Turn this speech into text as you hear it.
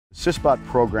The CISBOT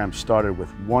program started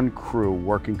with one crew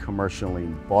working commercially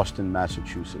in Boston,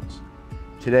 Massachusetts.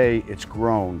 Today, it's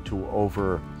grown to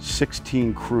over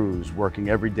 16 crews working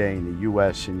every day in the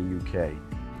US and the UK.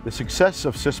 The success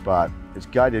of CISBOT is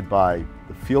guided by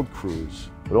the field crews,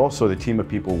 but also the team of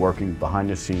people working behind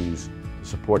the scenes to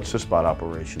support CISBOT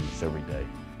operations every day.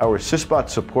 Our CISBOT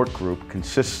support group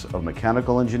consists of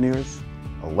mechanical engineers,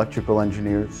 electrical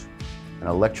engineers, and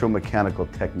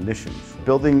electromechanical technicians,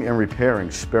 building and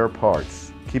repairing spare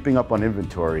parts, keeping up on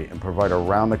inventory, and provide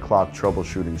around-the-clock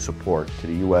troubleshooting support to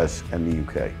the US and the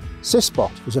UK. CISBOT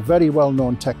is a very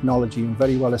well-known technology and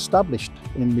very well established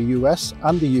in the US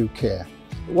and the UK.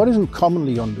 What isn't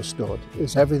commonly understood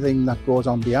is everything that goes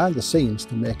on behind the scenes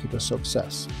to make it a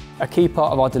success. A key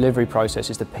part of our delivery process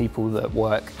is the people that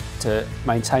work to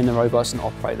maintain the robots and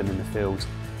operate them in the field.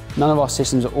 None of our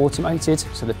systems are automated,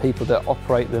 so the people that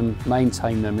operate them,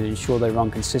 maintain them and ensure they run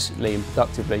consistently and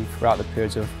productively throughout the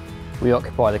periods of we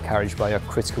occupy the carriageway are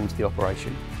critical to the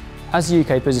operation. As the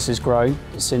UK business has grown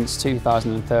since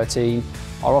 2013,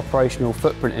 our operational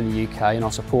footprint in the UK and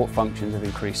our support functions have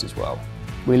increased as well.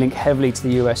 We link heavily to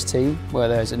the US team, where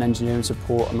there's an engineering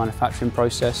support and manufacturing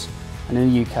process, and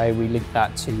in the UK we link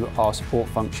that to our support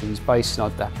functions based in our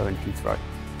depot in Heathrow.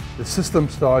 The system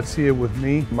starts here with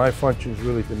me. My function is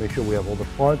really to make sure we have all the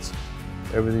parts,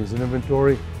 everything's in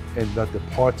inventory, and that the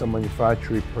parts are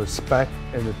manufactured per spec,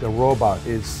 and that the robot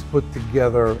is put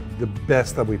together the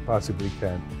best that we possibly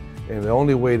can. And the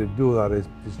only way to do that is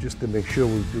just to make sure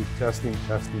we do testing.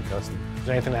 If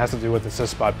anything that has to do with the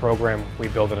CISBOT program, we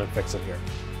build it and fix it here.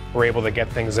 We're able to get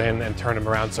things in and turn them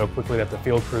around so quickly that the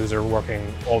field crews are working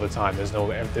all the time. There's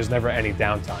never any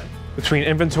downtime. Between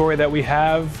inventory that we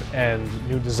have and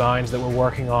new designs that we're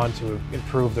working on to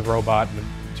improve the robot and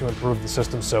to improve the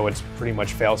system so it's pretty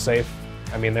much fail-safe.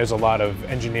 I mean, there's a lot of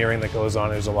engineering that goes on,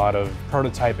 there's a lot of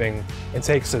prototyping. It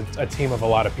takes a team of a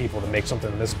lot of people to make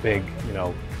something this big,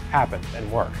 happen and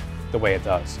work the way it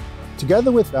does. Together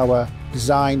with our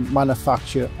design,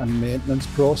 manufacture and maintenance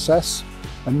process,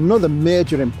 another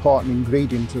major important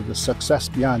ingredient of the success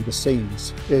behind the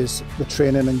scenes is the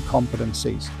training and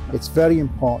competencies. It's very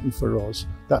important for us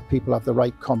that people have the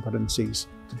right competencies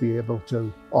to be able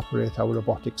to operate our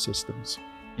robotic systems.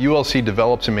 ULC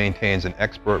develops and maintains an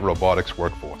expert robotics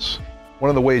workforce. One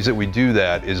of the ways that we do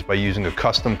that is by using a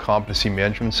custom competency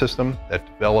management system that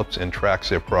develops and tracks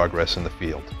their progress in the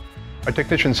field. Our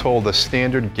technicians hold the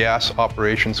standard gas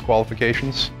operations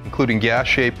qualifications, including Gas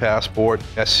Shape Passport,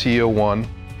 SCO1,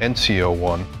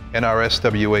 NCO1,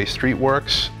 NRSWA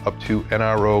Streetworks, up to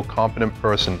NRO Competent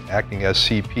Person acting as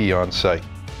CP on site.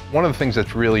 One of the things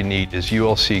that's really neat is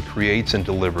ULC creates and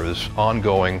delivers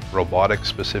ongoing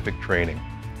robotic-specific training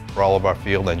for all of our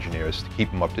field engineers to keep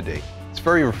them up to date. It's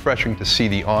very refreshing to see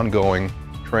the ongoing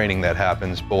training that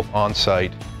happens both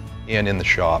on-site and in the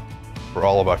shop for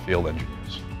all of our field engineers.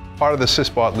 Part of the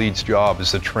CISBOT lead's job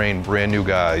is to train brand new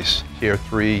guys, Tier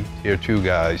 3, Tier 2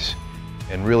 guys,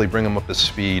 and really bring them up to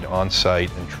speed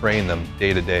on-site and train them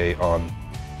day to day on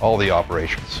all the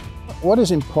operations. What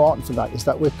is important for that is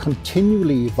that we're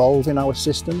continually evolving our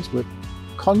systems, we're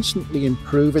constantly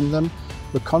improving them,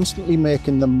 we're constantly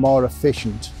making them more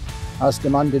efficient as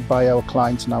demanded by our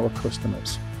clients and our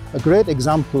customers. A great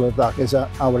example of that is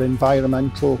our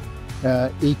environmental,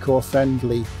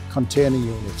 eco-friendly container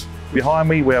unit. Behind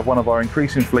me we have one of our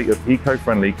increasing fleet of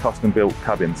eco-friendly custom-built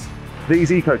cabins.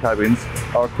 These eco-cabins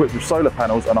are equipped with solar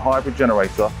panels and a hybrid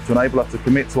generator to enable us to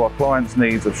commit to our clients'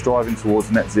 needs of striving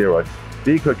towards net zero.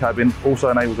 The eco-cabin also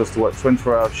enables us to work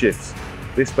 24-hour shifts,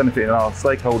 this benefiting our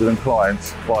stakeholders and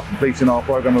clients by completing our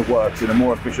programme of works in a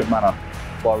more efficient manner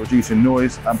by reducing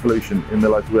noise and pollution in the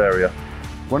local area.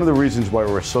 One of the reasons why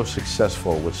we're so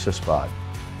successful with CISBOT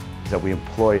is that we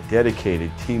employ dedicated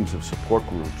teams of support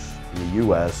groups in the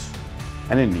US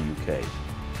and in the UK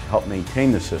to help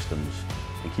maintain the systems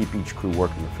and keep each crew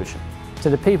working efficient. So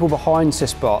the people behind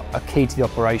CISBOT are key to the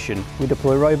operation. We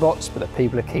deploy robots, but the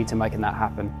people are key to making that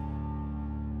happen.